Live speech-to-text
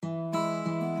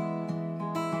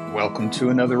Welcome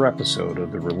to another episode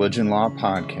of the Religion Law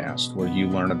Podcast, where you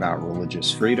learn about religious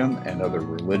freedom and other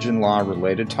religion law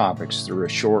related topics through a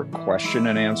short question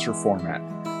and answer format.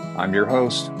 I'm your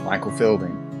host, Michael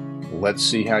Fielding. Let's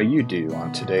see how you do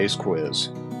on today's quiz.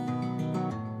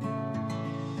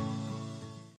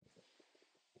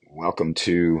 Welcome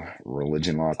to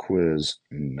Religion Law Quiz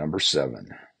number 7,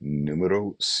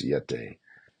 numero 7.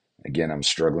 Again, I'm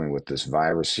struggling with this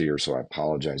virus here, so I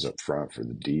apologize up front for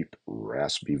the deep,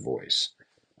 raspy voice.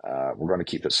 We're going to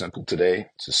keep it simple today.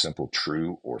 It's a simple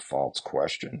true or false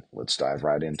question. Let's dive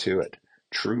right into it.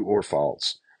 True or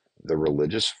false? The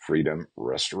Religious Freedom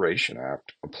Restoration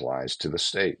Act applies to the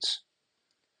states.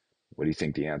 What do you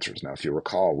think the answer is? Now, if you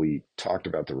recall, we talked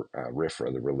about the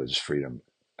RFRA, the Religious Freedom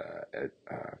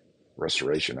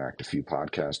Restoration Act, a few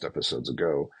podcast episodes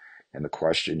ago, and the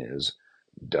question is,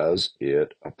 does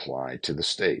it apply to the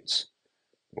states?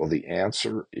 Well, the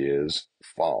answer is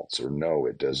false, or no,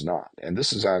 it does not. And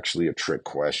this is actually a trick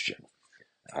question.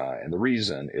 And the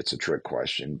reason it's a trick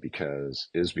question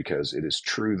is because it is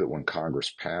true that when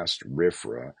Congress passed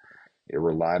RFRA, it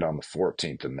relied on the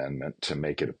 14th Amendment to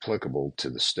make it applicable to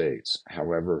the states.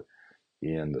 However,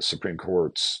 in the Supreme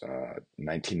Court's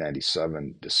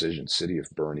 1997 decision, City of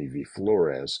Bernie v.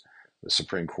 Flores, the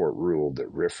Supreme Court ruled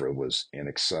that RFRA was in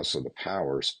excess of the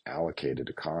powers allocated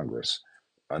to Congress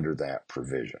under that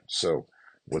provision. So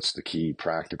what's the key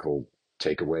practical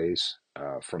takeaways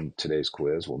from today's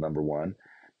quiz? Well, number one,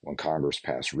 when Congress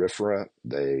passed RFRA,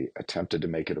 they attempted to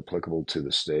make it applicable to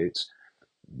the states.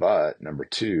 But number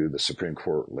two, the Supreme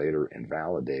Court later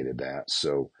invalidated that.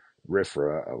 So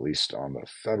RFRA, at least on the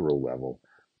federal level,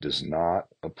 does not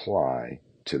apply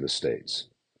to the states.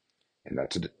 And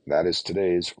that is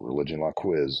today's Religion Law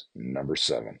Quiz number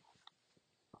 7.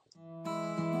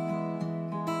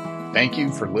 Thank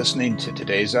you for listening to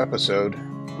today's episode.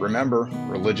 Remember,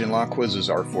 Religion Law Quizzes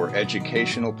are for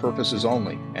educational purposes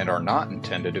only and are not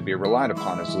intended to be relied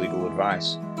upon as legal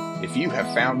advice. If you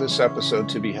have found this episode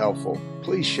to be helpful,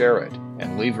 please share it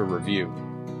and leave a review.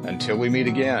 Until we meet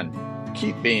again,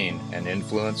 keep being an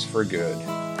influence for good.